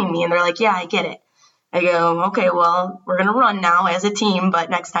hearing me? And they're like, yeah, I get it. I go, okay, well, we're going to run now as a team, but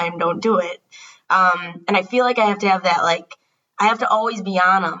next time don't do it. And I feel like I have to have that, like, I have to always be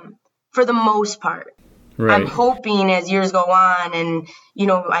on them for the most part. Right. I'm hoping as years go on and,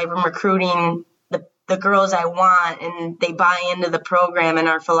 I'm recruiting the girls I want and they buy into the program and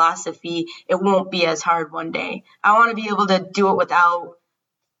our philosophy, it won't be as hard one day. I want to be able to do it without,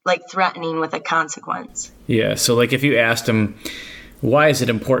 like, threatening with a consequence. Yeah, so, like, if you asked them, why is it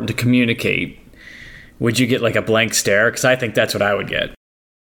important to communicate, would you get, like, a blank stare? Because I think that's what I would get.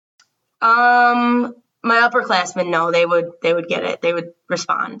 My upperclassmen, no, they would get it. They would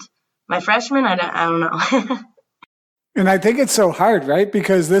respond. My freshmen, I don't know. And I think it's so hard, right?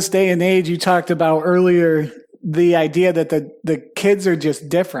 Because this day and age, you talked about earlier, the idea that the kids are just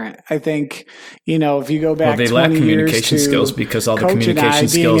different. I think, if you go back 20 years to they lack communication skills because all the communication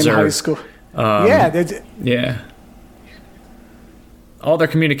skills are high school. Yeah. All their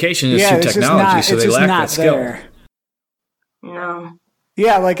communication is through technology, so they lack that skill. There. No.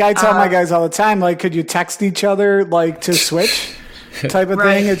 Yeah, like I tell my guys all the time, like, could you text each other, like, to switch type of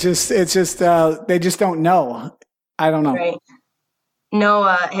thing? It's just they just don't know. I don't know. Right. No,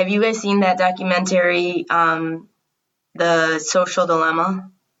 have you guys seen that documentary, The Social Dilemma?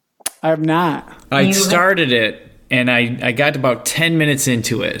 I have not. I started it, and I got about 10 minutes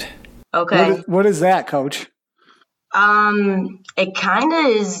into it. Okay. What is that, Coach? It kind of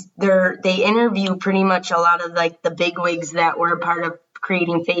is. They interview pretty much a lot of, like, the bigwigs that were part of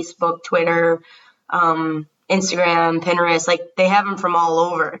creating Facebook, Twitter, Instagram, Pinterest. Like, they have them from all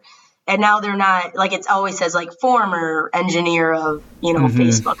over. And now they're not, like, it always says, like, former engineer of,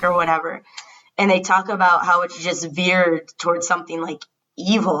 Facebook or whatever. And they talk about how it's just veered towards something, like,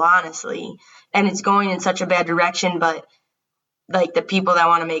 evil, honestly. And it's going in such a bad direction, but, like, the people that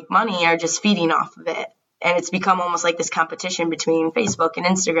want to make money are just feeding off of it. And it's become almost like this competition between Facebook and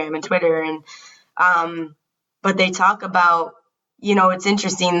Instagram and Twitter. And, but they talk about, it's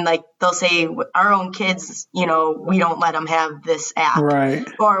interesting, like, they'll say our own kids, we don't let them have this app. Right.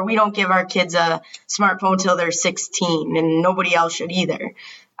 Or we don't give our kids a smartphone till they're 16, and nobody else should either.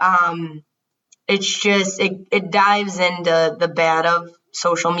 It's just, it dives into the bad of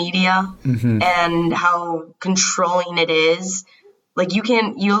social media and how controlling it is. Like,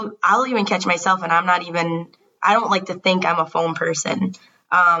 I'll even catch myself, and I don't like to think I'm a phone person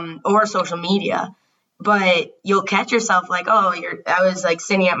or social media. But you'll catch yourself like, I was, like,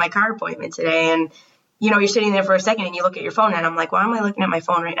 sitting at my car appointment today and, you're sitting there for a second and you look at your phone and I'm like, why am I looking at my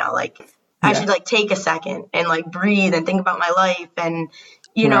phone right now? Like, I should, like, take a second and, like, breathe and think about my life and,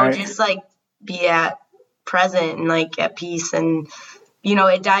 just, like, be at present and, like, at peace. And,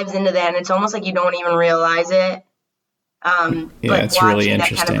 it dives into that and it's almost like you don't even realize it. But it's really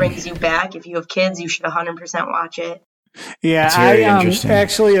interesting. That kind of brings you back. If you have kids, you should 100% watch it. Yeah, I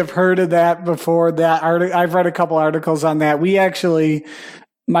actually have heard of that before. I've read a couple articles on that. We actually,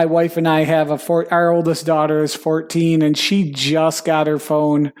 my wife and I have our oldest daughter is 14, and she just got her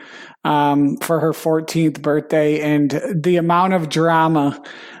phone for her 14th birthday, and the amount of drama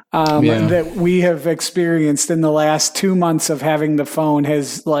that we have experienced in the last 2 months of having the phone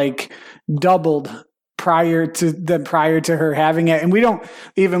has, like, doubled prior to her having it. And we don't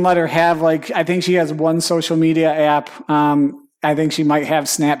even let her have, like, I think she has one social media app. I think she might have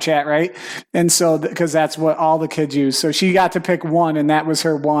Snapchat, right? And so, because that's what all the kids use. So she got to pick one and that was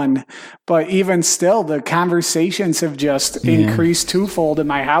her one. But even still, the conversations have just increased twofold in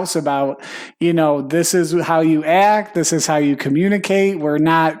my house about, this is how you act. This is how you communicate. We're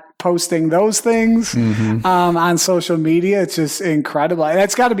not posting those things on social media. It's just incredible. And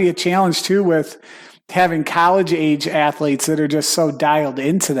that's got to be a challenge too with having college age athletes that are just so dialed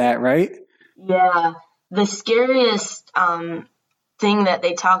into that, right? Yeah. The scariest thing that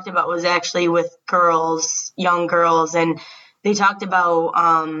they talked about was actually with girls, young girls, and they talked about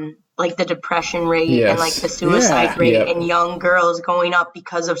like the depression rate and like the suicide rate in young girls going up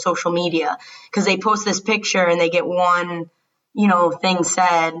because of social media. Because they post this picture and they get one, thing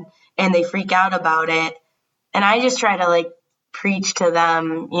said and they freak out about it. And I just try to, like, preach to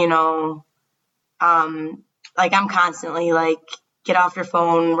them, like, I'm constantly like, get off your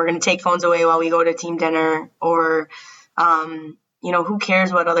phone. We're going to take phones away while we go to team dinner. Or, who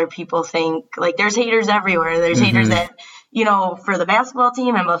cares what other people think? Like, there's haters everywhere. There's haters that, for the basketball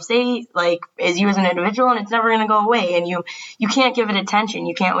team and Buff State, like, as you as an individual, and it's never going to go away. And you can't give it attention.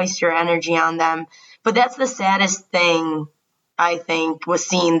 You can't waste your energy on them. But that's the saddest thing, I think, was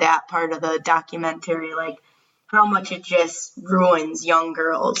seeing that part of the documentary, like, how much it just ruins young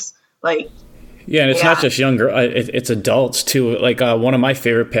girls. Like, yeah, and it's not just young girls, it's adults too. Like, one of my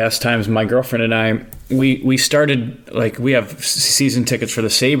favorite pastimes, my girlfriend and I, we started, like, we have season tickets for the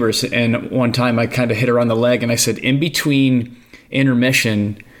Sabres, and one time I kind of hit her on the leg and I said, in between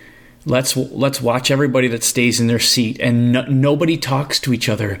intermission, let's watch everybody that stays in their seat, and nobody talks to each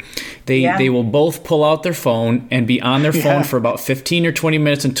other. They will both pull out their phone and be on their phone for about 15 or 20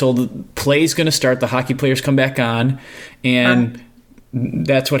 minutes until the play's going to start, the hockey players come back on, and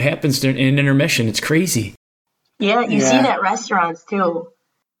that's what happens in intermission. It's crazy. Yeah, you see that at restaurants too.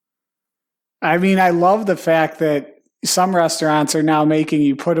 I mean, I love the fact that some restaurants are now making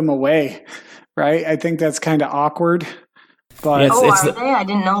you put them away, right? I think that's kind of awkward. But are they? I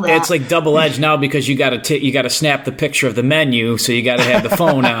didn't know that. It's like double-edged now, because you got to snap the picture of the menu, so you got to have the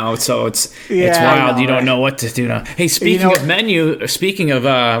phone out. So it's wild. You don't know what to do now. Hey, speaking of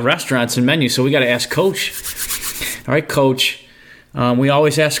restaurants and menus, so we got to ask Coach. All right, Coach. We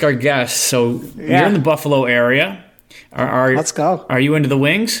always ask our guests. So you're in the Buffalo area. Let's go. Are you into the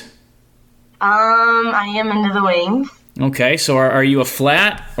wings? I am into the wings. Okay, so are you a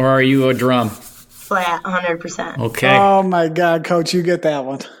flat or are you a drum? Flat, 100%. Okay. Oh my God, Coach, you get that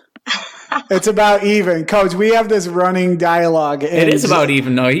one. It's about even. Coach, we have this running dialogue. It is about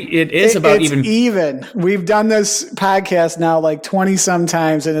even. No, it is about even. It's even. We've done this podcast now like 20-some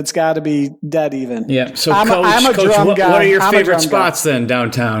times, and it's got to be dead even. Yeah. So, I'm a Coach, drum what guy. are your I'm favorite spots then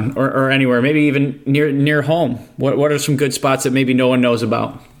downtown or anywhere? Maybe even near home. What are some good spots that maybe no one knows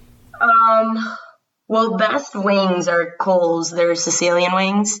about? Well, best wings are Cole's. They're Sicilian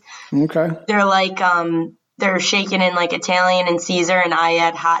wings. Okay. They're like they're shaken in like Italian and Caesar, and I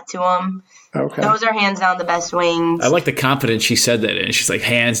add hot to them. Okay. Those are hands down the best wings. I like the confidence she said that in. She's like,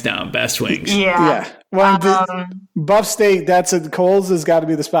 hands down, best wings. Yeah. Well, Buff State, Cole's has got to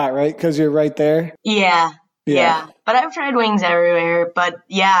be the spot, right? Because you're right there. Yeah. But I've tried wings everywhere. But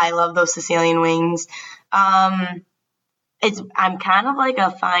yeah, I love those Sicilian wings. I'm kind of like a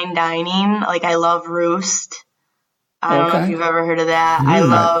fine dining. Like, I love Roost. I don't know if you've ever heard of that. I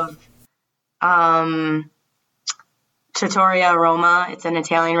love Trattoria Roma. It's an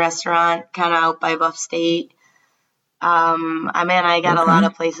Italian restaurant kind of out by Buff State. I got a lot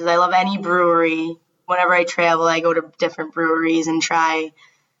of places. I love any brewery. Whenever I travel, I go to different breweries and try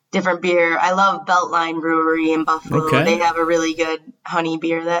different beer. I love Beltline Brewery in Buffalo. Okay. They have a really good honey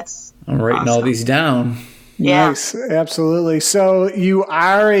beer. That's I'm writing all these down. Yeah. Nice. Absolutely. So you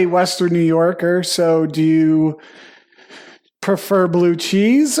are a Western New Yorker. So do you prefer blue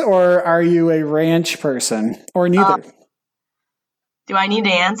cheese, or are you a ranch person, or neither? Do I need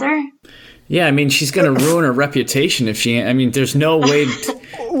to answer? Yeah, I mean, she's going to ruin her reputation if she. I mean, there's no way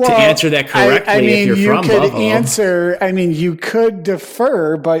to answer that correctly if you're from Buffalo. You could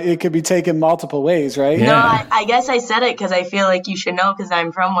defer, but it could be taken multiple ways, right? Yeah. No, I guess I said it because I feel like you should know because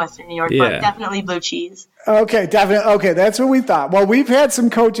I'm from Western New York, but definitely blue cheese. Okay, definitely. Okay, that's what we thought. Well, we've had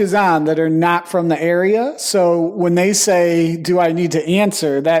some coaches on that are not from the area, so when they say, do I need to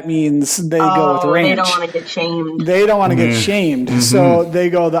answer, that means they go with ranch. They don't want to get shamed. They don't want to get shamed, so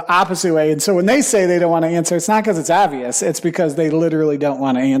they go the opposite way. And so when they say they don't want to answer, it's not because it's obvious. It's because they literally don't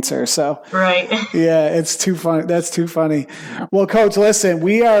want to answer. So right. Yeah, it's too funny. That's too funny. Well, Coach, listen,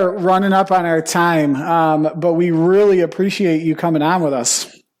 we are running up on our time, but we really appreciate you coming on with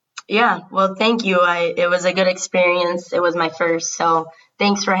us. Yeah, well, thank you. It was a good experience. It was my first, so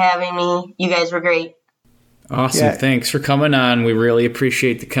thanks for having me. You guys were great. Awesome. Yeah. Thanks for coming on. We really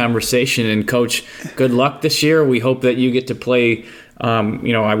appreciate the conversation. And, Coach, good luck this year. We hope that you get to play,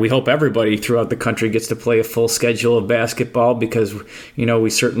 we hope everybody throughout the country gets to play a full schedule of basketball because, we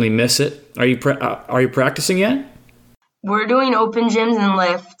certainly miss it. Are you practicing yet? We're doing open gyms and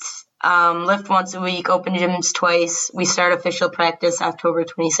lifts. Lift once a week, open gyms twice. We start official practice October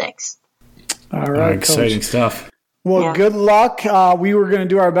 26th. All right, exciting Coach. Stuff. Well, good luck. We were going to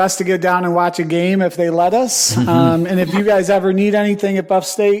do our best to get down and watch a game if they let us. And if you guys ever need anything at Buff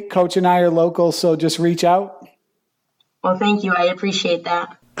State, Coach and I are local, so just reach out. Well, thank you. I appreciate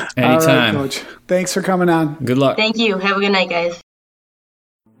that. Anytime. All right, Coach. Thanks for coming on. Good luck. Thank you. Have a good night, guys.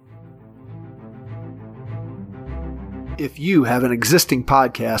 If you have an existing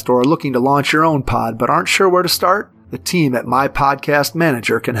podcast or are looking to launch your own pod but aren't sure where to start, the team at My Podcast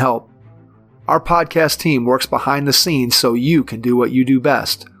Manager can help. Our podcast team works behind the scenes so you can do what you do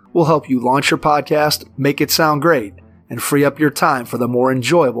best. We'll help you launch your podcast, make it sound great, and free up your time for the more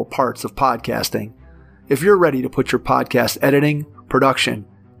enjoyable parts of podcasting. If you're ready to put your podcast editing, production,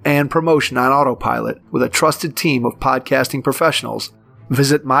 and promotion on autopilot with a trusted team of podcasting professionals,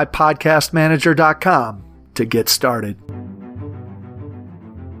 visit mypodcastmanager.com to get started.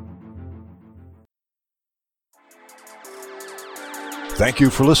 Thank you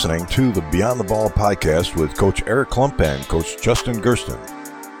for listening to the Beyond the Ball podcast with Coach Eric Klump and Coach Justin Gersten.